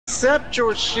accept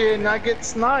your shit and I get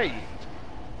sniped.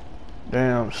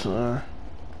 Damn, son.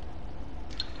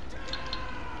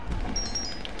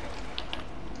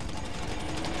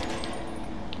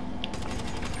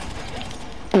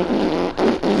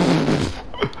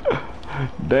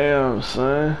 Damn,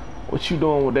 son. What you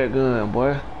doing with that gun,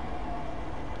 boy?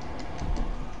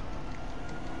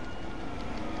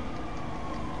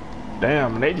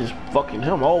 Damn, they just fucking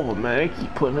him over, man. They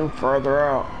keep putting him further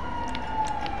out.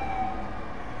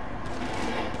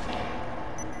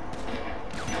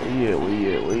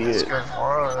 Where you That's at? good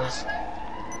for us.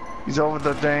 He's over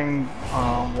the dang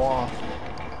wall.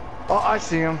 Oh, I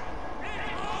see him.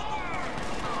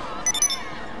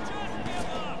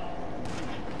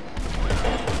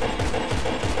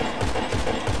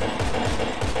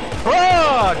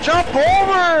 Oh, jump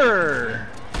over!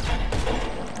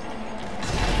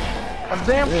 A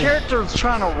damn character's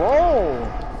trying to roll.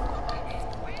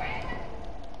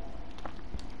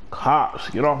 Cops,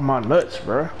 get off my nuts,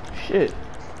 bro. Shit.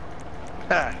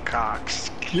 Cox,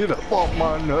 get up off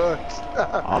my nuts.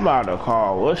 I'm about to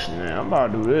call what's the name? I'm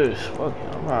about to do this. Fuck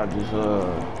it. I'm about to just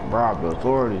rob the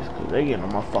authorities because they getting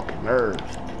on my fucking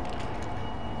nerves.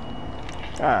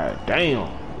 God damn.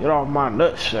 Get off my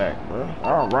nutsack, bro.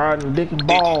 I'm riding dick and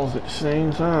balls at the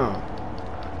same time.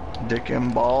 Dick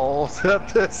and balls at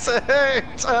the same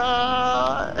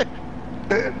time.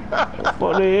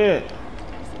 Where they at?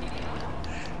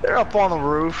 They're up on the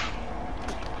roof.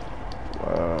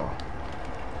 Wow.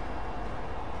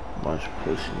 Bunch of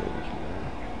pussy niggas,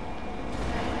 man.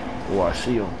 Oh, I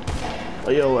see them.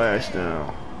 Lay your ass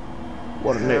down.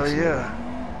 What the next nigga?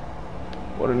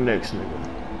 What the next nigga?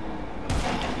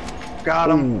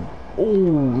 Got him.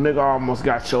 Ooh, nigga almost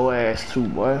got your ass too,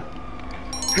 boy.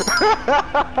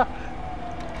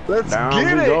 Let's down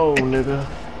get we it. go, nigga.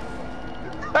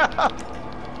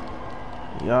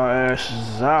 Y'all asses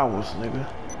is ours, nigga.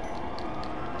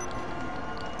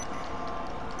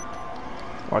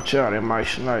 Watch out, they might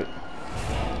snipe.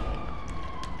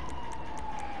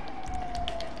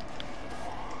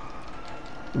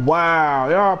 Wow,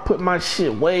 y'all put my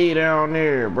shit way down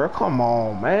there, bro. Come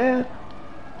on, man.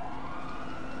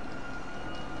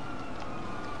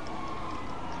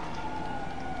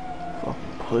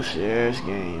 Fucking pussy ass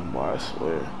game, boy, I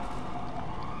swear.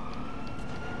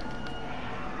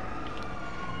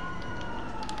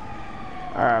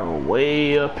 I go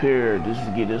way up here just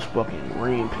to get this fucking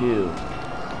green pill.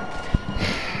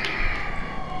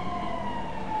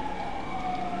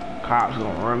 Cops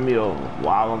gonna run me over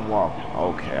while I'm walking.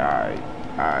 Okay,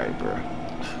 alright, bro.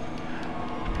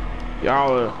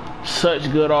 Y'all are such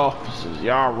good officers.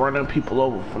 Y'all running people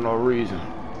over for no reason.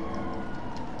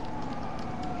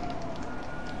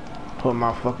 Put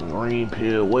my fucking green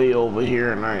pill way over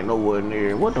here and I ain't nowhere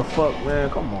near. What the fuck, man?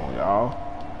 Come on, y'all.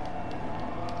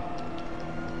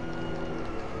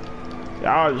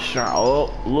 Y'all just trying.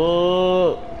 Oh,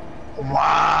 look.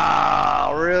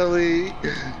 Wow, really?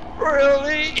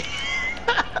 Really?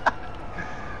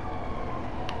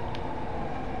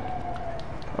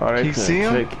 Oh, they you see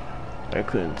couldn't him? take it. They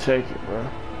couldn't take it, bro.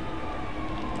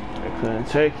 They couldn't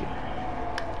take it.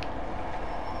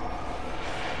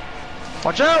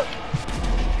 Watch out!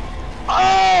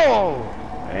 Oh!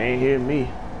 They ain't hit me.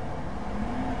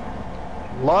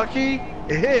 Lucky,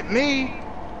 it hit me.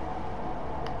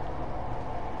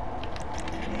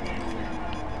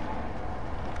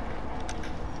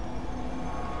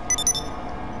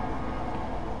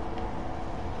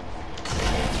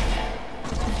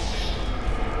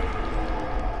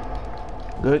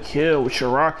 Good kill with your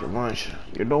rocket launcher.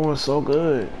 You're doing so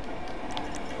good.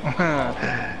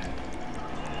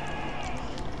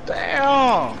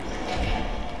 Damn!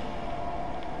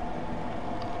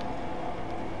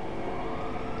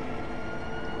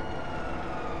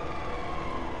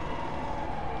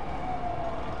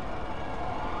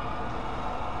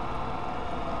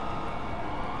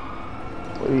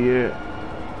 Where he at?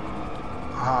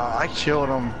 I killed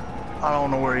him. I don't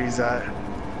know where he's at.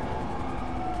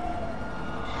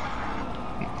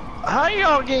 How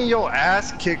y'all getting your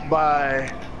ass kicked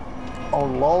by a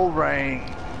low rank?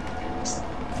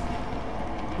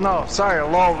 No, sorry, a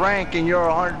low rank and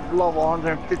you're level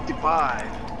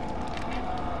 155.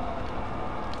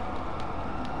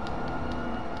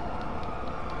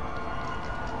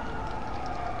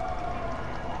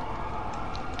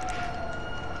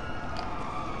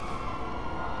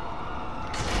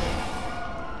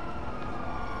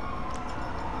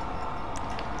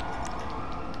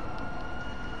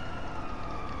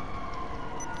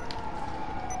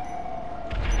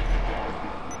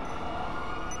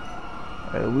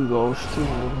 There we go, too,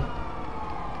 nigga.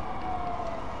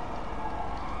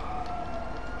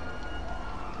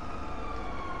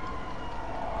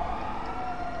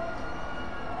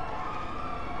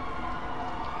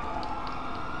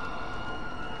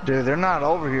 Dude, they're not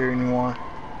over here anymore.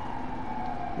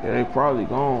 Yeah, they probably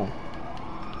gone.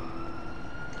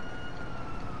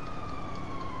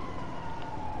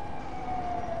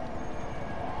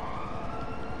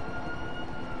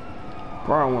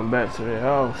 Probably went back to their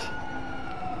house.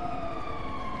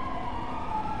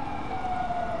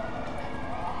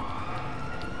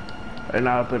 They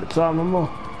not up at the top no more?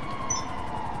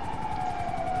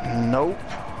 Nope.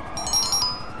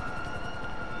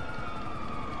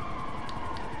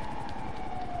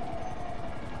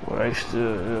 Well, they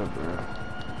still here, bro.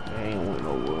 They ain't went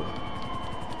nowhere.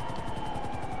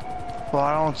 Well,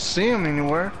 I don't see them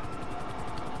anywhere.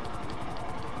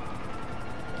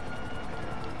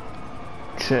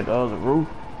 Check the other roof.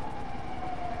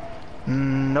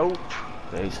 Nope.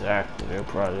 Exactly, they're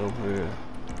probably over here.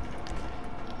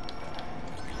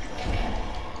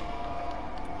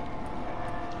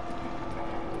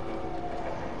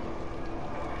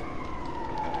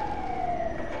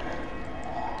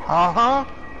 Uh-huh.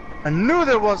 I knew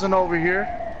there wasn't over here.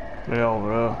 They over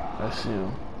there. I see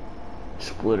them.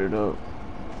 Split it up.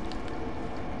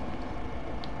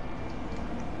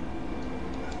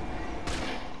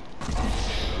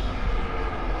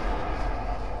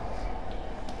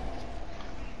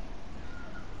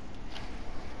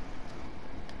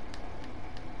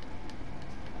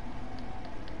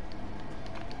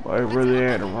 Well, they really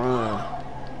had to run.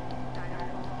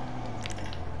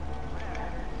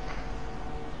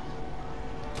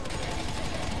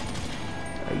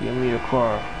 Hey, give me a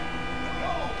car.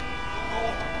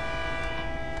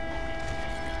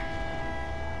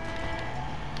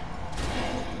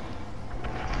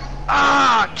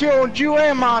 Ah! Killed you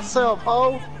and myself,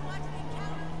 ho!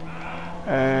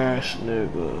 Ass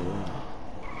nigga.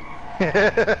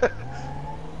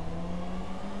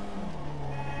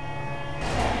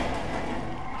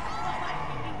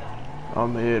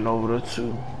 I'm heading over there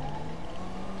too.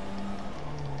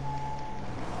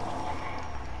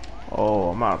 Oh,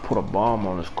 I'm about to put a bomb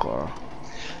on this car.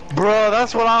 Bro,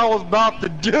 that's what I was about to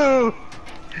do!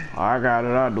 I got it,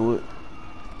 I'll do it.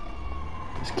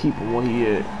 Just keep him where he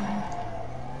at.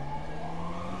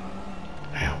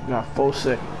 Damn, we got 4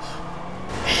 seconds.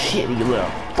 Shit, he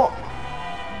left. Fuck!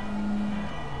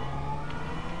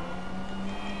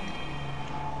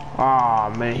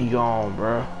 Ah, man, he gone,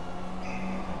 bro.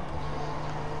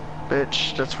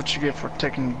 Bitch, that's what you get for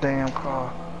taking the damn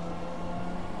car.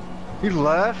 He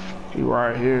left? He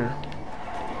right here.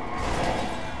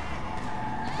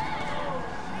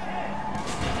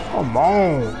 Come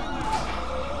on.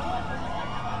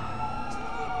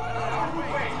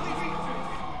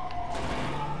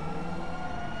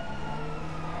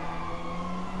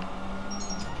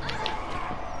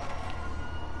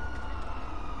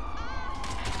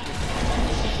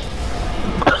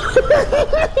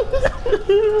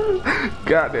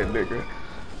 Got that nigga.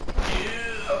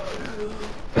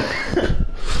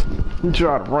 You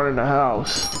tried to run in the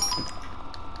house.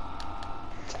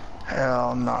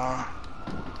 Hell nah.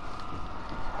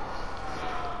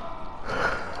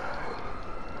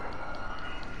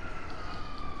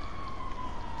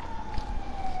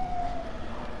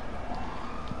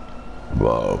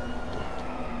 Whoa.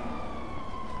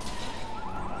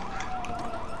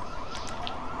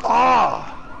 Ah!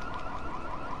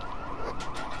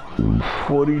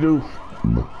 What'd he do?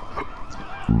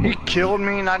 He killed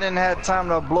me and I didn't have time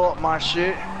to blow up my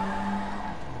shit.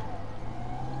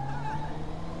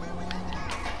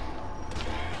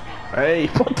 Hey,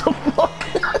 what the fuck?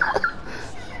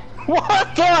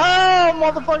 What the hell,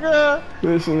 motherfucker?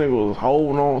 This nigga was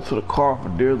holding on to the car for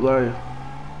dear life.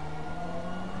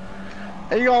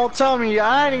 And you gonna tell me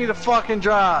I need to fucking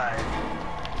drive?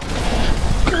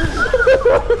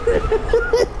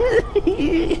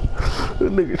 This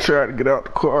nigga tried to get out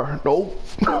the car. Nope.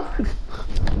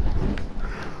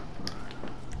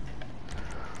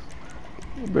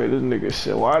 I bet this nigga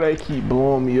said, why they keep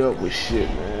blowing me up with shit,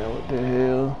 man? What the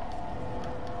hell?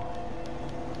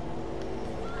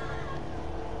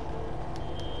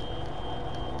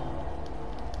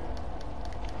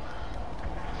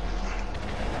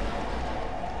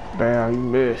 Damn, you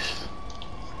missed.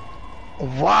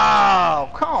 Wow,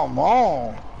 come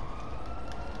on.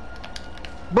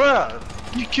 Bruh,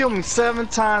 you killed me 7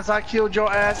 times, I killed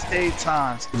your ass 8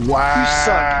 times. Wow. You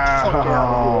suck. Fuck out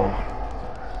of here.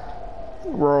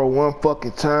 Bro, one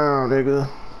fucking time, nigga.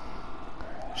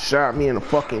 Shot me in the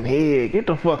fucking head. Get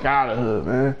the fuck out of here,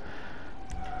 man.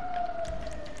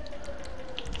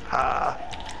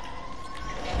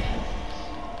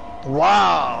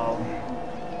 Wow.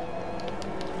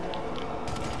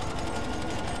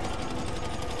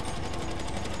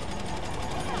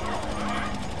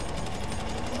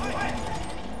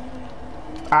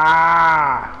 Ah!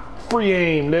 Ah! Free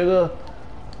aim, nigga.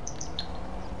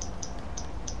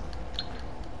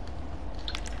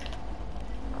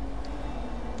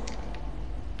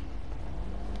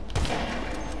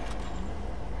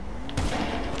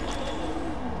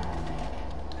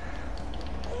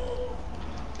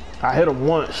 I hit him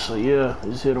once, so yeah,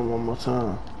 just hit him one more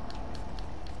time.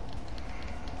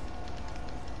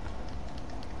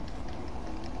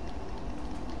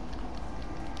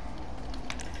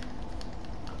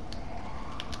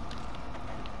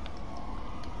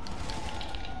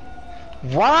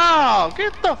 Wow,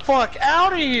 get the fuck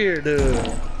out of here,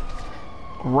 dude.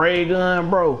 Ray gun,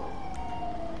 bro.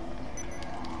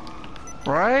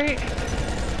 Right?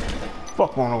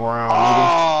 Fuck on the ground, Oh,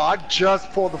 nigga. I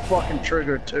just pulled the fucking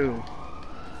trigger too.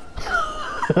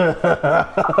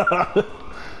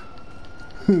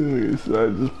 Yes, I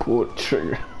just pulled the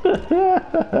trigger.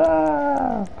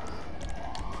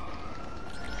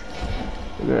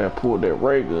 Yeah, I pulled that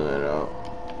ray gun out.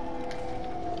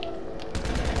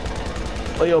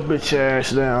 Lay your bitch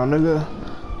ass down, nigga.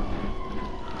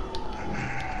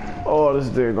 Oh, this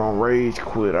dude gonna rage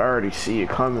quit. I already see it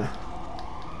coming.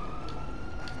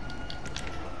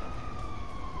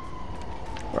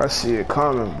 I see it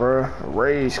coming, bruh.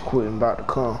 Rage quitting about to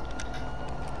come.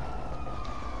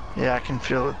 Yeah, I can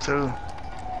feel it too.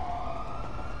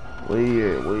 Where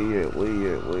you at? Where you at? Where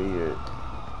you at? Where you at?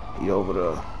 He over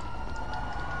there.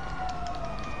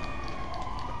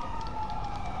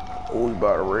 Oh, we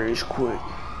about to rage quit.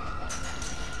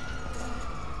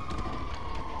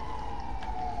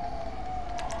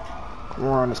 Come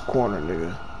around this corner,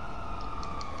 nigga.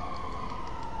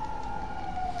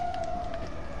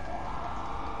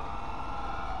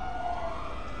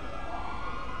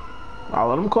 Oh,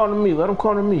 let him come to me. Let him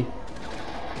come to me.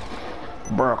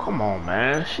 Bro, come on,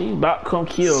 man. She about to come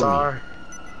kill me.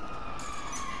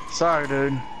 Sorry,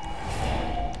 dude.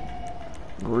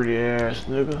 Greedy ass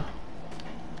nigga.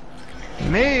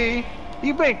 Me?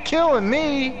 You been killing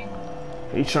me.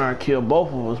 He trying to kill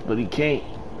both of us, but he can't.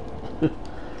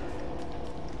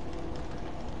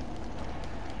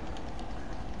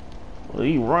 Well,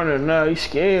 he running now. He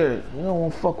scared. He don't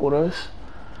want to fuck with us.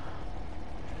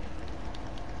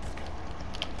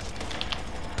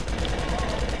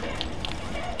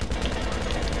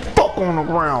 Fuck on the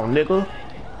ground, nigga.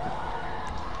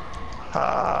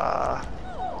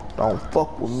 Don't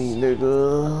fuck with me,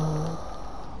 nigga.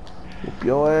 Whoop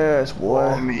your ass,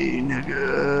 boy. For me,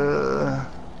 nigga.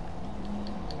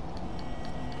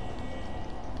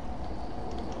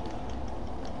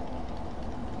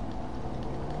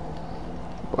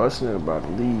 Bro, this nigga about to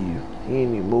leave. He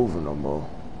ain't even moving no more.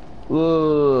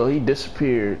 Ugh, he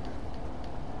disappeared.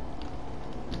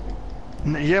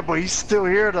 Yeah, but he's still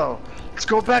here though. Let's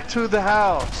go back to the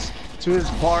house, to his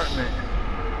apartment.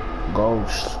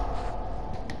 Ghost.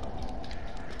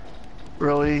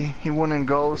 Really? He went in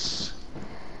ghosts?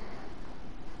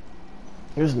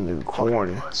 This nigga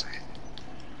corny.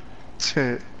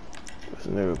 Shit. This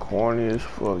nigga corny as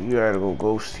fuck. You gotta go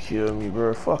ghost to kill me,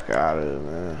 bro. Fuck out of it,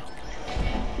 man.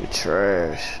 You're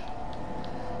trash.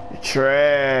 You're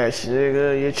trash,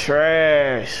 nigga. You're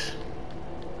trash.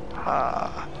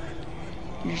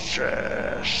 He's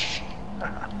trash.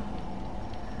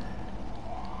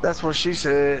 That's what she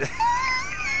said.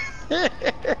 There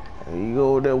you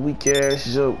go with that weak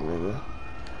ass joke, nigga.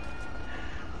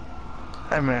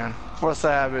 Hey man, force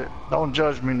the habit. Don't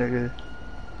judge me, nigga.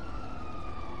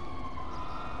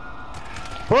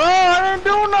 Bro, I didn't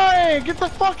do nothing! Get the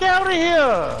fuck out of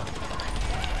here!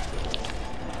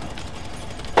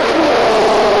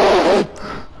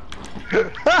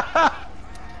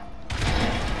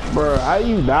 Bro, how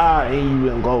you die and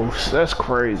you in ghost? That's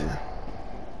crazy.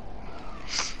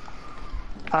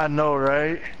 I know,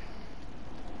 right?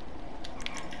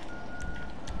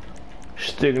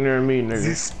 Stick near me,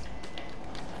 nigga.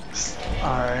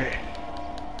 Alright.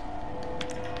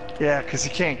 Yeah, cause he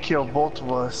can't kill both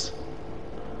of us.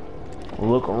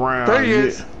 Look around. There he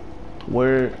is.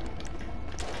 Where?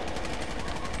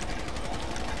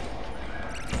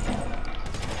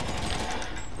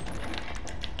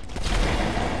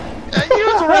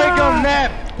 Use ray gun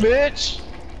that, bitch.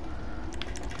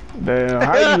 Damn,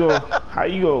 how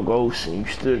you go ghost and you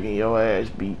still getting your ass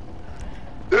beat?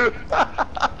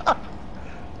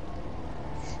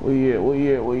 Where you at? Where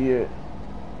you at? Where you at?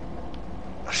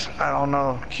 I don't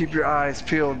know. Keep your eyes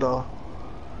peeled though.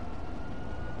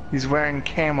 He's wearing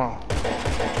camo.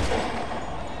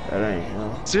 That ain't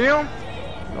him. See him?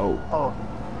 No. Oh.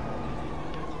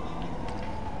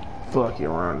 Fuck you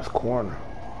around this corner.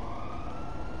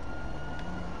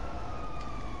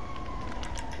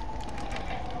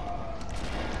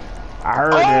 I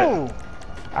heard that.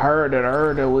 I heard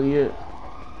that. Where you at?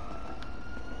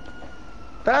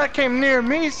 That came near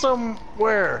me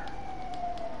somewhere.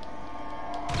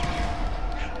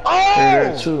 Oh! Hear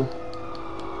that too.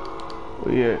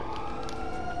 Where you at?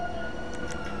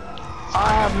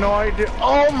 I have no idea.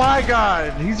 Oh my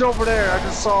God, he's over there. I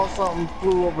just saw something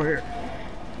flew over here.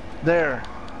 There.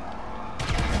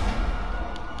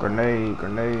 Grenade,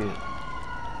 grenade.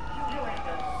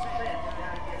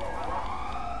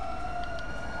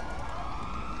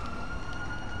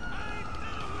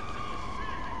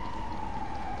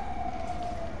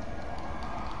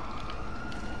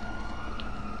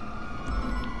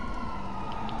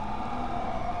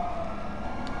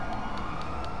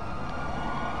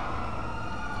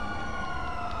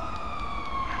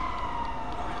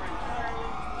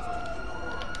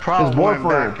 Probably His went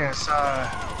boyfriend. back inside.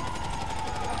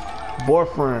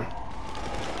 Boyfriend.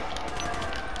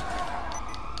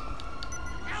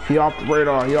 He off the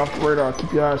radar. He off the radar.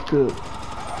 Keep your eyes peeled.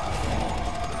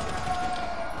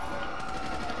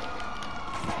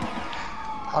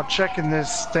 I'll check in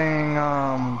this thing,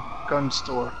 gun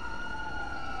store.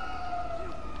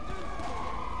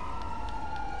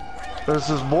 There's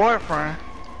his boyfriend.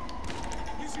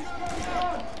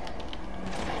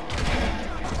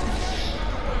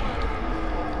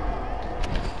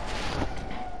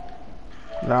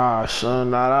 Nah, son,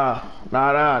 nada,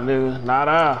 nigga,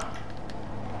 nada.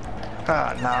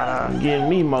 Nah. You getting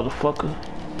me, motherfucker.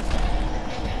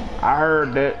 I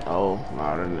heard that. Oh,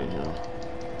 nah, that nigga.